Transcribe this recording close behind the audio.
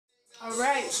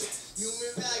Alright.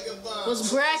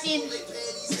 What's bracking?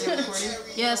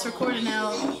 Yeah, it's recording now.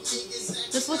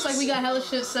 This looks like we got hella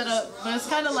shit set up, but it's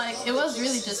kind of like, it was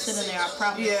really just sitting there, I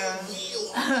promise. Yeah.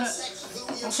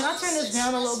 Can I turn this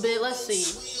down a little bit? Let's see.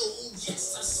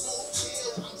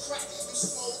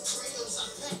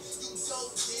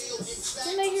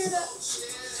 Can they hear that?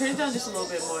 Turn it down just a little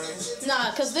bit more.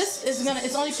 Nah, cause this is gonna,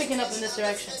 it's only picking up in this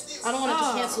direction. I don't want to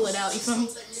just cancel it out, you feel me?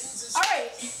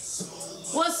 Alright.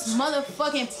 What's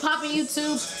motherfucking poppin'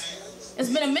 YouTube? It's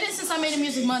been a minute since I made a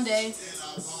Music Monday.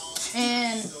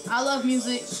 And I love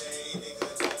music.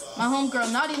 My homegirl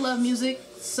Naughty love music.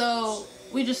 So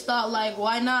we just thought like,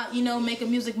 why not, you know, make a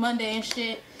Music Monday and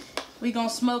shit. We gonna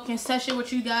smoke and session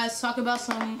with you guys, talk about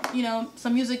some, you know,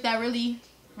 some music that really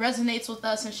resonates with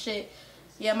us and shit.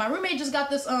 Yeah, my roommate just got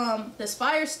this this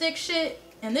Fire Stick shit,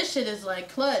 and this shit is like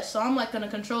clutch. So I'm like gonna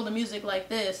control the music like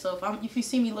this. So if you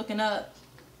see me looking up,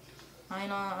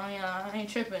 I ain't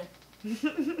tripping.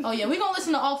 Oh yeah, we gonna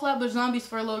listen to all Flatbush Zombies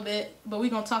for a little bit, but we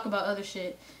gonna talk about other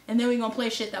shit, and then we gonna play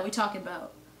shit that we talking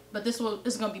about. But this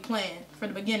is gonna be playing for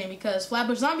the beginning because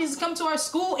Flatbush Zombies is coming to our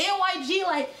school, NYG,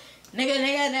 like nigga,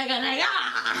 nigga, nigga,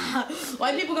 nigga.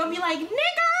 White people gonna be like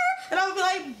nigga, and I'm gonna be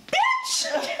like bitch.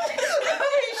 I'm gonna be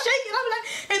shaking. I'm like,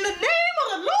 in the name of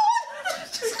the Lord.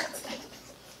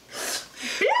 Bitch.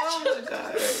 Oh my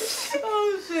god.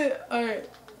 Oh shit. All right,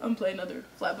 I'm playing another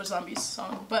Flatbush Zombies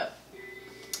song, but.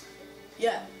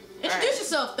 Yeah. Introduce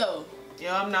yourself, though.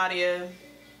 Yo, I'm Nadia.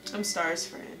 I'm Star's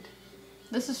friend.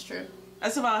 This is true.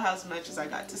 That's about how much as I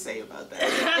got to say about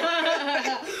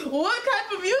that. What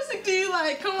type of music do you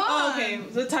like? Come on. Oh, okay,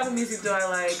 what type of music do I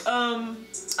like?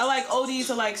 I like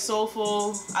oldies, I like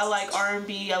soulful, I like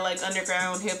R&B, I like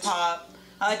underground, hip-hop,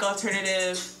 I like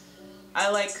alternative,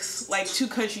 I like 2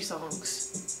 country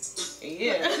songs.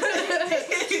 Yeah.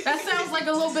 That sounds like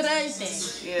a little bit of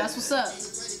everything. Yeah. That's what's up.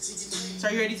 So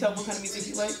are you ready to tell them what kind of music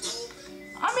you like?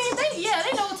 I mean, they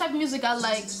know what type of music I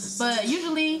like, but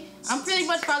usually I'm pretty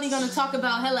much probably gonna talk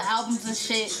about hella albums and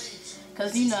shit,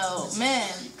 cause you know, man,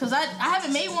 cause I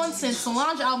haven't made one since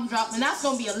Solange album dropped, and that's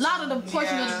gonna be a lot of the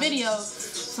portion of the video.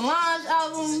 Solange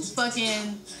album,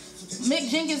 fucking Mick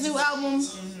Jenkins new album,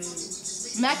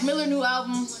 Mac Miller new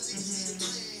album.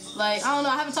 Like I don't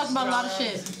know, I haven't talked about a lot of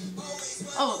shit.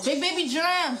 Oh, Big Baby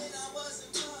Drum,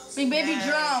 Big Baby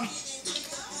Drum.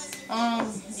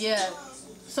 Yeah.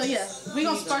 So yeah, we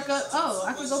gonna spark up. Oh,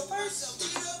 I could go first.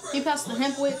 He passed the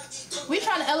hemp wick. We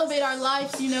trying to elevate our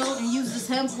lives, you know, and use this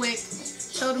hemp wick.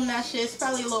 Show them that shit. It's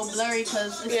probably a little blurry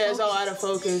because it's all out of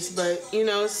focus, but you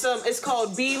know, it's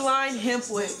called Beeline Hemp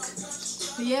Wick.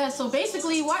 Yeah. So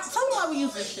basically, tell me why we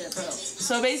use this shit, bro.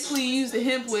 So basically, you use the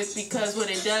hemp wick because what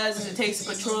it does is it takes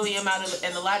the petroleum out of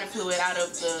and the lighter fluid out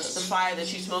of the fire that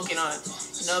you're smoking on.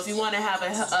 You know, if you want to have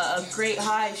a great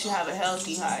high, you should have a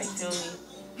healthy high. You feel me?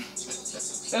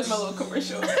 That's my little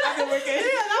commercial. I've been working.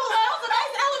 Yeah, that was a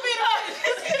nice elevator.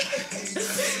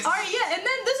 Alright, yeah, and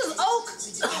then this is Oak.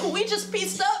 We just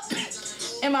pieced up.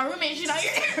 And my roommate, she not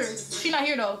here. She not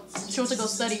here though. She wants to go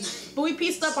study. But we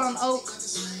pieced up on Oak.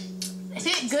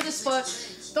 Hit good as fuck.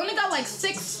 They only got like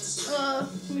 6 his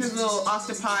little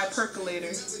octopi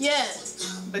percolator. Yeah.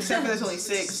 But except for there's only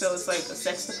 6, so it's like a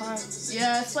sextopie.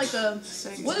 Yeah, it's like a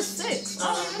what is 6? I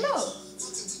don't even know.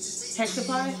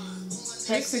 Hexapie?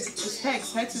 Hex is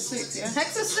 6, yeah.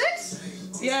 Hex is 6?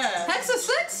 Yeah. Hex is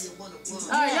 6?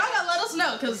 Alright, y'all gotta let us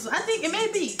know, cause I think it may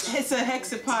be. It's a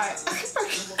hexapie.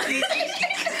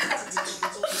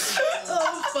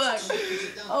 Oh fuck.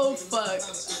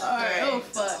 Alright, oh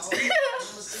fuck.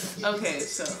 Okay,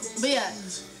 so. But yeah,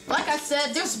 like I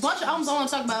said, there's a bunch of albums I want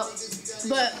to talk about.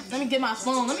 But let me get my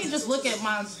phone. Let me just look at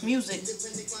my music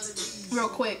real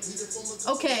quick.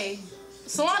 Okay.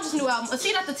 Solange's new album, A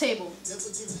Seat at the Table.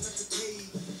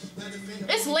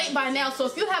 It's late by now, so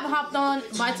if you haven't hopped on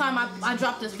by the time I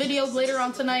drop this video later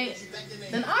on tonight,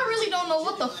 then I really don't know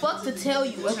what the fuck to tell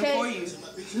you, okay? For you.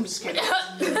 I'm just kidding.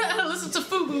 Listen to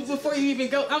Fubu before you even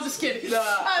go. I'm just kidding. Nah.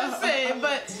 I'm saying,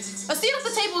 but A Seat at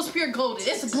the Table is pure golden.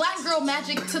 It's black girl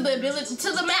magic to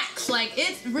the max. Like,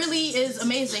 it really is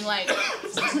amazing. Like,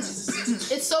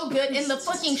 it's so good. And the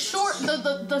fucking short,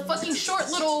 the fucking short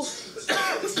little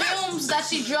films that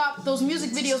she dropped, those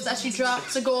music videos that she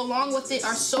dropped to go along with it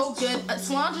are so good.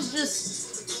 Solange is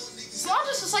just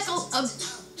like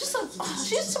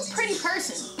she's just a pretty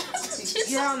person.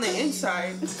 On the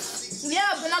inside. Yeah,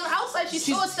 but on the outside she's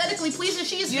so aesthetically pleasing.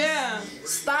 She's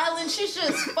styling. She's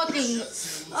just fucking.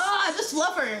 I just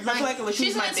love her. Like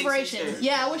she's an inspiration.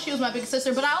 Yeah, I wish she was my big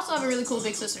sister, but I also have a really cool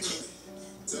big sister too.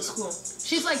 That's cool.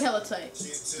 She's like hella tight.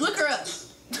 Look her up.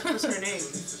 What's her name?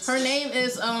 Her name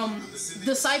is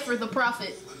Decipher the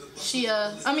Prophet.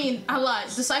 I lied.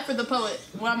 Decipher the Poet.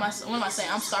 What am I saying?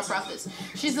 I'm Star Prophets.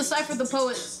 She's Decipher the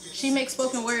Poet. She makes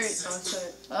spoken word. She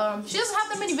doesn't have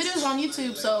that many videos on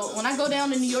YouTube, so when I go down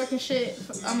to New York and shit,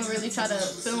 I'm gonna really try to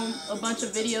film a bunch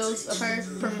of videos of her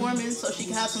performing so she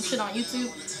can have some shit on YouTube.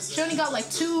 She only got like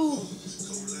 2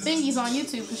 thingies on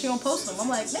YouTube because she don't post them. I'm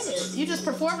like, nigga, you just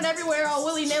performing everywhere all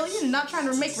willy-nilly. You're not trying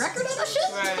to make record on that shit?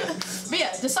 Right. But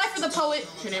yeah, Decipher the Poet.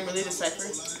 Her name really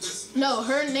Decipher? No,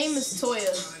 her name is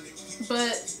Toya,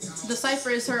 but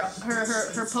Decipher is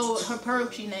her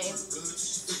poetry name.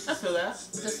 I feel that.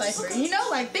 Decipher. You know,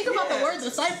 like, think about the word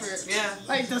decipher. Yeah.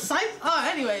 Like, decipher. Oh,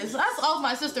 anyways, that's off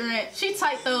my sister rant. She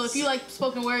tight, though, if you like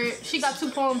spoken word. She got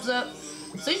 2 poems up.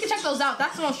 So you can check those out.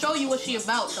 That's gonna show you what she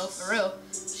about, though, for real.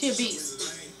 She a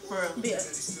beast. For real. Yeah.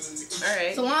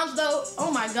 Alright. Solange, though,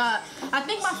 oh my god. I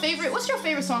think my favorite, what's your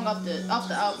favorite song off the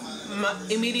album?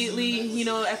 Immediately, you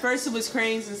know, at first it was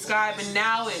Cranes and Sky, but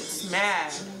now it's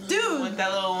Mad. Dude, with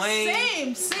that Lil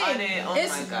Wayne. Same. On it. Oh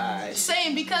my gosh.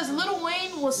 Same, because Lil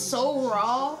Wayne was so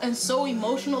raw and so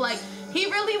emotional. Like, he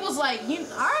really was like,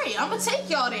 alright, I'm gonna take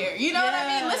y'all there. You know what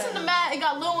I mean? Listen to Matt, it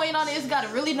got Lil Wayne on it, it's got a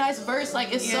really nice verse.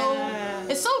 Like, it's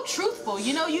so truthful,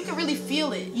 you know? You can really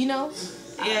feel it, you know?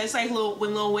 Yeah, it's like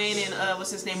when Lil Wayne and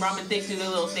what's his name, Robin Thicke do their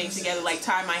little thing together, like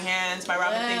 "Tie My Hands" by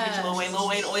Robin Thicke and Lil Wayne. Lil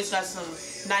Wayne always got some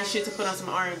nice shit to put on some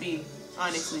R&B.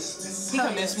 Honestly, he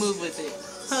come in smooth with it.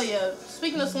 Hell yeah!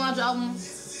 Speaking of Solange album,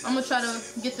 I'm gonna try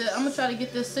to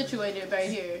get this situated right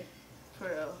here, for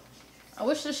real. I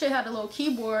wish this shit had a little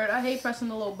keyboard. I hate pressing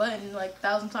the little button like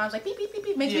 1,000 times, like beep beep beep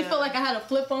beep. Makes me feel like I had a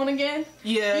flip phone again.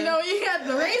 Yeah. You know, you had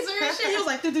the razor and shit. He was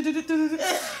like.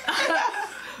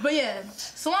 But yeah,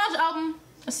 Solange album.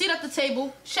 A seat at the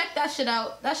table. Check that shit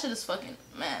out. That shit is fucking,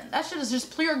 man. That shit is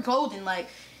just pure golden. Like,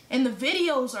 and the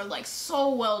videos are like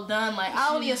so well done. Like,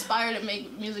 I only aspire to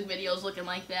make music videos looking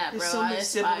like that, bro. There's so much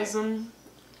symbolism.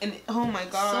 And oh my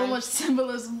god. So much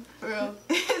symbolism, bro.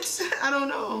 I don't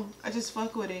know. I just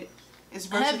fuck with it. It's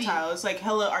versatile. Heavy. It's like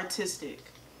hella artistic.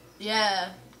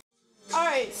 Yeah.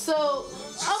 Alright, so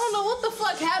I don't know what the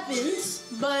fuck happened,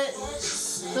 but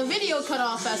the video cut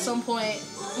off at some point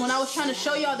when I was trying to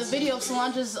show y'all the video of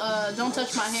Solange's Don't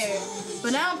Touch My Hair.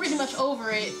 But now I'm pretty much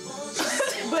over it.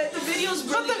 But the video's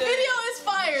really good. But the video is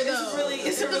fire though.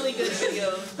 It's a really good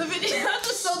video. The video, I'm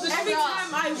just so distraught. Every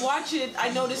time I watch it,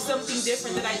 I notice something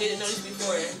different that I didn't notice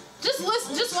before. Just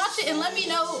watch it and let me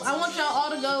know. I want y'all all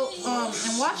to go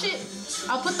and watch it.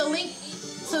 I'll put the link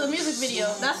to the music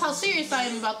video. That's how serious I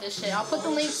am about this shit. I'll put the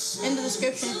link in the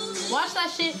description. Watch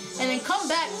that shit and then come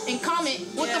back and comment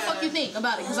what the fuck you think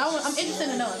about it, because I'm interested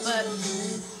in knowing. But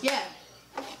yeah,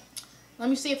 let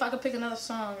me see if I can pick another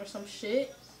song or some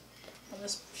shit on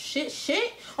this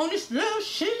on this little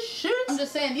shit. I'm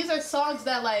just saying, these are songs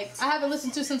that like I haven't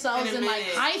listened to since I was in like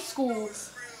high school.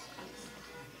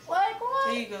 Like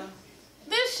what? There you go.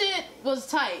 This shit was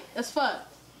tight as fuck.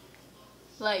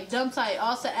 Like, dumb tight,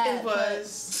 also add. It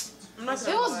was. I'm not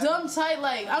gonna lie. Dumb tight,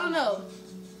 like, I don't know.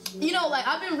 You know, like,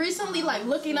 I've been recently, like,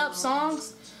 looking up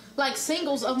songs, like,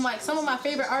 singles of, like, some of my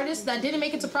favorite artists that didn't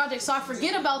make it to projects, so I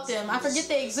forget about them. I forget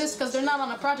they exist because they're not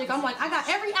on a project. I'm like, I got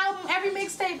every album, every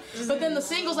mixtape, but then the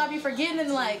singles I be forgetting,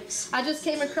 and, like, I just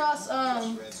came across,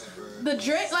 the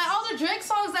Drake, like, all the Drake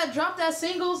songs that dropped as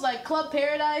singles, like, Club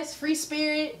Paradise, Free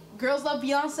Spirit, Girls Love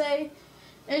Beyonce,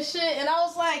 and shit, and I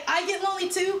was like, I Get Lonely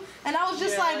Too, and I was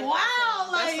just like, wow,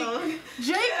 like,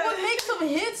 Drake would make some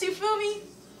hits, you feel me?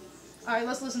 Alright,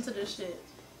 let's listen to this shit.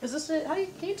 Is this shit,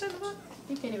 can you turn it up?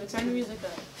 You can't even turn the music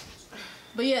up.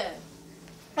 But yeah,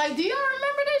 like, do y'all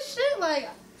remember this shit? Like,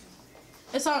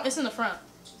 it's in the front.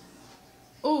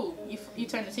 Ooh, you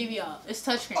turn the TV off. It's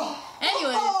touchscreen.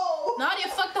 Anyways, Nadia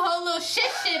fucked the whole little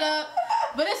shit up,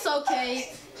 but it's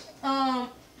okay. I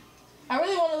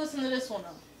really want to listen to this one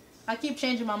though. I keep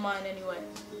changing my mind anyway.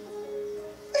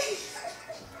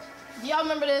 Y'all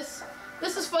remember this?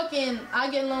 This is fucking I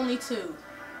Get Lonely Too.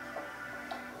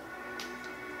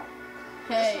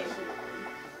 Hey.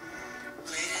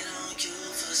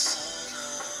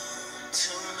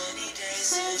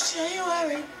 Since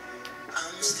January.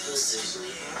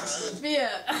 Yeah.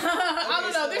 I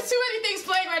don't know. There's too many things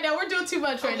playing right now. We're doing too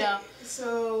much right now.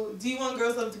 So, do you want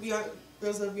Girls Love Beyonce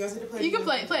to play? You can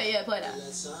play that. But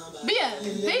yeah,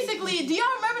 basically, do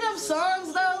y'all remember them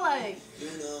songs though? Like,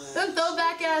 them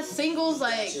throwback ass singles,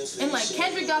 like, and like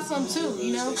Kendrick got some too,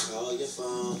 you know?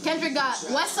 Kendrick got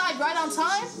West Side Right on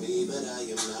Time.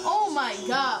 Oh my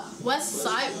god, West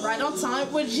Side Right on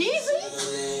Time with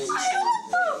Jeezy?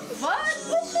 What the fuck?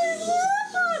 I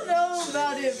don't know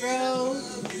about it, bro.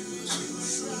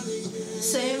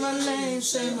 Say my name,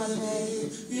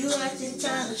 you acting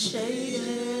kinda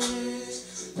shady.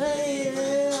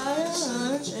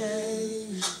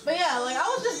 But yeah, like I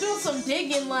was just doing some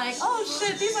digging, like, oh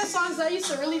shit, these are songs I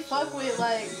used to really fuck with,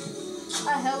 like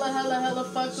I hella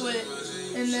fucked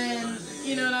with, and then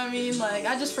you know what I mean, like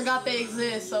I just forgot they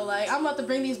exist. So like I'm about to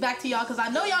bring these back to y'all because I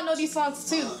know y'all know these songs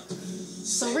too.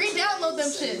 So re-download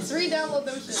them shits. Re-download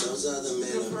them shits.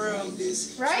 For real.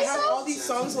 Right? I have all these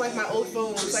songs like my old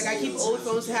phones. Like I keep old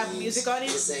phones to have music on it.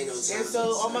 And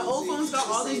so on my old phones got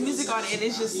all this music on it. And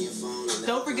it's just,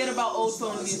 don't forget about old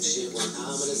phone music.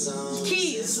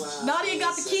 Keys. Nadia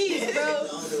got the keys, bro.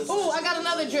 Ooh, I got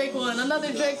another Drake one.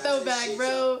 Another Drake throwback,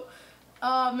 bro.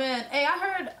 Oh man, hey, I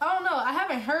don't know, I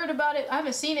haven't heard about it, I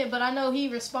haven't seen it, but I know he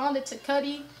responded to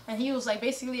Cudi, and he was like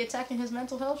basically attacking his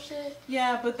mental health shit.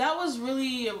 Yeah, but that was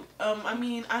really, I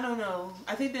mean, I don't know,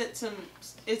 I think that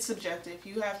it's subjective.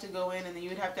 You have to go in and then you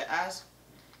would have to ask,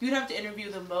 you'd have to interview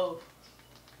them both.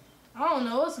 I don't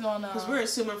know what's going on. Because we're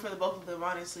assuming for the both of them,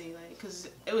 honestly, like, because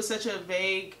it was such a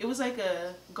vague, it was like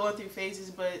a going through phases,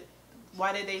 but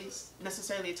why did they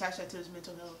necessarily attach that to his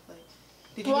mental health, like?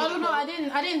 Well, I don't know. I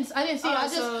didn't see it.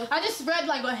 I just read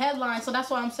like a headline, so that's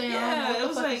why I'm saying. Yeah, I don't know what it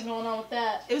was the fuck like is going on with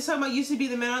that. It was talking about used to be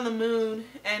the man on the moon,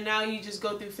 and now you just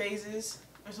go through phases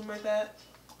or something like that.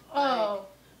 Oh. Like,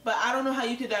 but I don't know how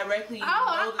you could directly know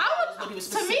that was what he was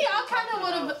to me, I kind of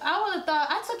would have thought.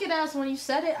 I took it as when you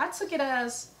said it. I took it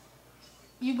as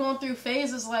you going through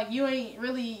phases, like you ain't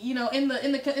really, you know, in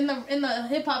the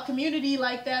hip hop community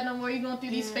like that no more. You going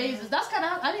through these phases. That's kind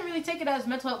of, I didn't really take it as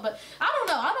mental health, but I don't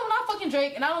know. I'm not fucking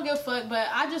Drake, and I don't give a fuck. But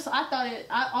I thought it.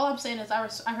 All I'm saying is I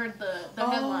heard the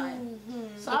headline,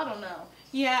 so I don't know.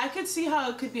 Yeah, I could see how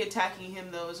it could be attacking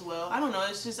him though as well. I don't know.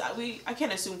 It's just I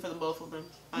can't assume for the both of them.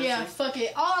 Honestly. Yeah, fuck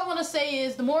it. All I want to say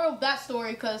is the moral of that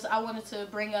story, because I wanted to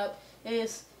bring up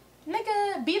is,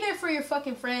 nigga, be there for your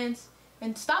fucking friends.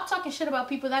 And stop talking shit about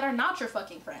people that are not your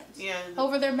fucking friends. Yeah.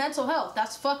 Over their mental health.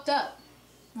 That's fucked up.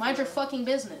 Mind your fucking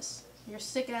business. You're a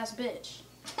sick ass bitch.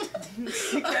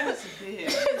 Sick ass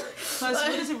bitch. Plus,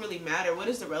 what does it really matter? What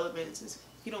is the relevance? If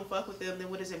you don't fuck with them, then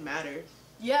what does it matter?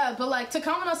 Yeah, but like to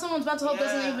comment on someone's mental health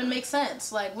doesn't even make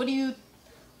sense. Like, what are you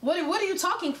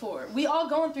talking for? We all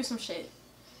going through some shit.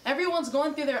 Everyone's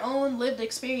going through their own lived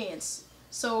experience.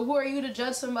 So who are you to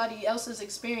judge somebody else's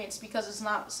experience because it's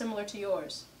not similar to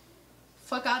yours?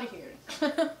 Fuck out of here.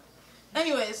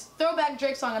 Anyways, throwback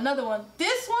Drake song, another one.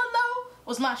 This one though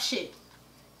was my shit.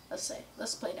 Let's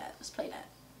play that. Let's play that.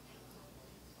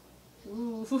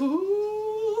 Ooh,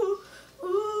 ooh,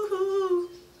 ooh.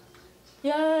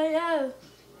 Yeah.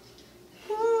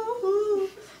 Ooh.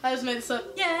 I just made this up.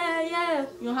 Yeah.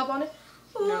 You wanna hop on it?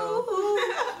 Ooh, No.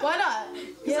 Why not?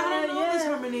 Because I don't know this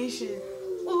harmonization.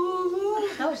 Ooh.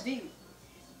 That was deep.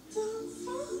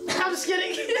 I'm just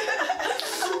kidding.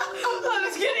 I'm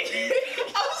just kidding.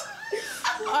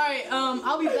 Alright,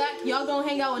 I'll be back. Y'all gonna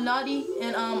hang out with Nadi,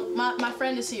 and my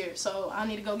friend is here, so I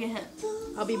need to go get him.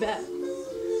 I'll be back.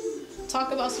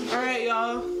 Talk about some. Alright,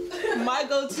 y'all. My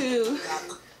go-to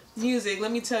music,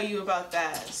 let me tell you about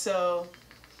that. So,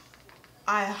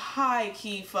 I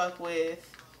high-key fuck with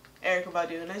Erykah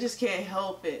Badu, and I just can't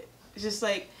help it. It's just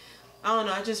like, I don't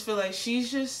know, I just feel like she's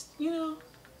just, you know,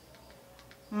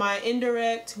 my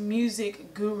indirect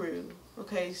music guru.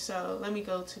 Okay, so let me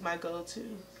go to my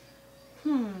go-to.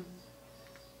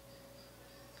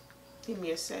 Give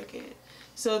me a second.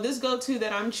 So this go-to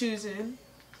that I'm choosing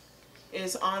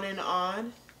is On and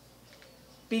On,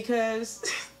 because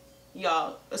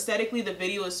y'all, aesthetically the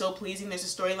video is so pleasing. There's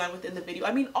a storyline within the video.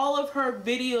 I mean, all of her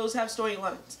videos have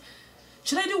storylines.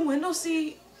 Should I do window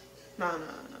seat? No.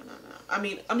 I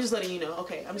mean, I'm just letting you know.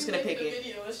 Okay, I'm just gonna pick it.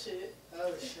 Video and shit.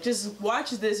 Oh, shit. Just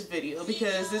watch this video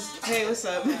because this. Hey, what's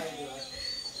up?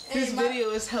 This video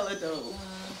is hella dope.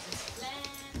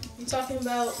 You talking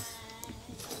about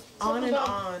On and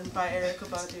On by Erykah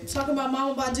Badu. Talking about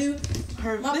Mama Badu.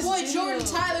 My boy video. Jordan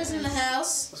Tyler's in the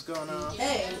house. What's going on?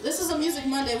 Hey, this is a Music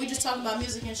Monday. We just talking about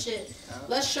music and shit.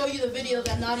 Let's show you the video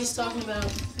that Nadi's talking about.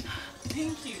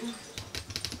 Thank you.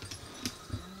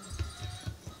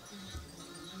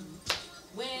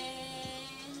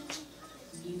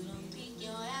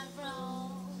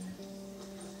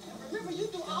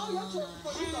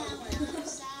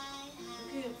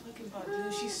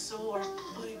 She's so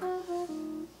like,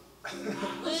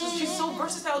 she's so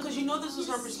versatile because you know this was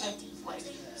her perspective. Like,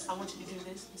 I want you to do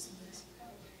this, this, and this.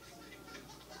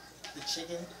 The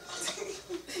chicken.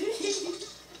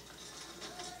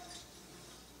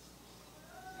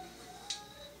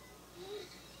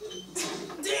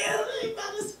 Damn, they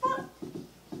about as fuck.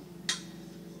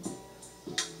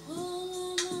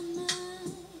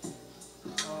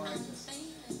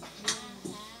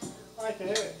 I like to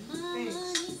hear it. Thanks.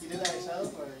 You did that yourself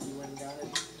or you went and got it?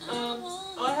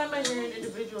 Oh,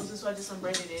 so I just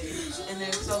unbraided it. And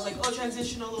then so I was like, oh,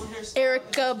 transitional little hairstyle.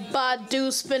 Erica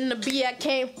Badu spin the B at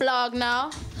Camp Vlog now.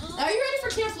 Are you ready for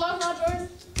Camp Vlog now, Jordan?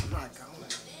 I'm not going.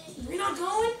 You're not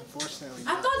going? Unfortunately.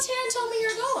 I thought Taryn told me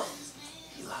you're going.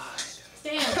 He lied.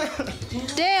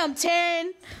 Damn. Damn,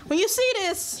 Taryn. When you see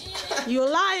this, you a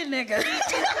lying nigga.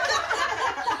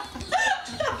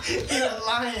 You're a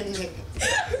lying nigga.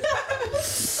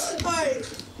 Alright.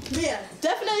 Yeah,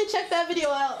 definitely check that video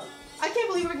out. I can't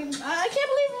believe we're gonna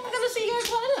see Eric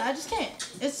Badu. I just can't.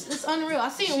 It's unreal.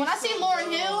 When I see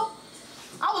Lauryn Hill,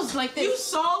 I was like this. You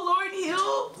saw Lauryn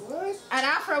Hill? What? At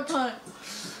Afro Punt.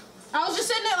 I was just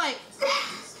sitting there like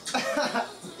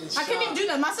I couldn't even do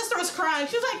that. My sister was crying.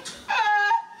 She was like,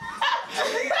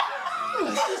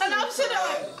 and I was sitting there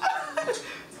like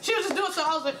she was just doing so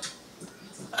I was like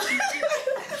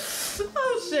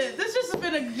oh shit. This just has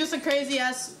been just a crazy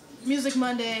ass Music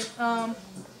Monday.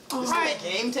 Alright.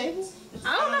 Game table?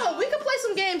 I don't know. We could play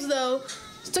some games though.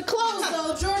 To close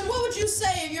though, Jordan, what would you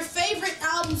say are your favorite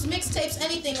albums, mixtapes,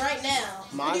 anything right now?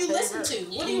 What do you listen to?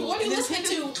 What are you listening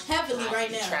to heavily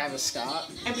right now? Travis Scott.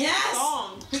 And yes!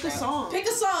 Pick a song. Pick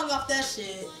a song off that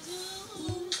shit.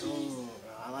 Ooh,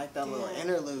 I like that little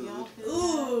interlude.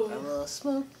 Ooh. That little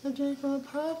smoke, a drink from a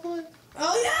popcorn.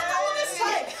 Oh yeah, that one is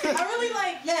tight. I really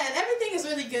like, man, everything is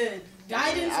really good.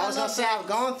 Guidance, I was gonna say I've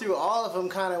gone through all of them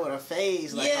kind of with a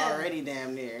phase, like already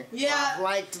damn near. Yeah. I've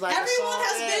liked like everyone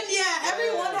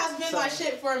has been my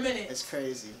shit for a minute. It's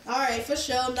crazy. Alright, for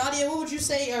sure. Nadia, what would you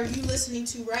say are you listening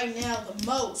to right now the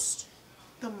most?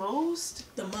 The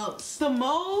most? The most. The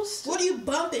most? What are you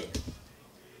bumping?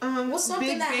 What's something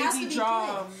Big that Baby has to be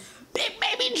Drum. Big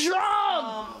Baby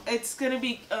Drum! It's gonna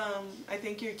be, I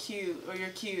Think You're Cute, or You're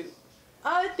Cute.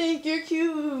 I think you're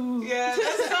cute. Yeah,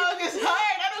 that song is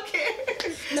hard. I don't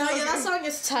care. No, yeah, that song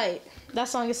is tight. That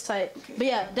song is tight. Okay. But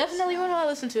yeah, definitely what do I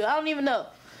listen to? I don't even know.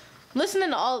 I'm listening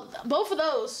to both of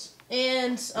those.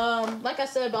 And like I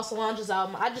said about Solange's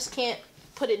album, I just can't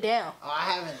put it down. Oh,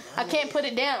 I haven't done I can't put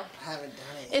it down. I haven't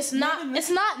done it. It's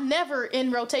not never in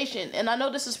rotation. And I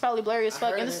know this is probably blurry as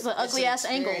fuck and this is an ugly ass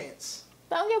angle.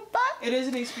 But I don't give a fuck. It is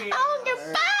an experience. I don't give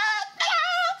a fuck.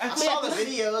 I saw the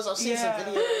videos. I've seen some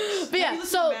videos. But yeah,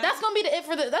 so that's gonna be the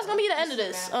end of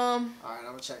this. Alright, I'm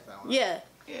gonna check that one. Yeah.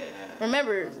 Yeah.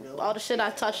 Remember all the shit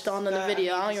I touched on in the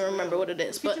video. I don't even remember what it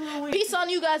is. But peace on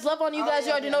you guys. Love on you guys.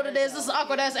 You already know what it is. This is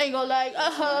awkward ass angle. Like,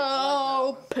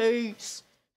 oh, peace.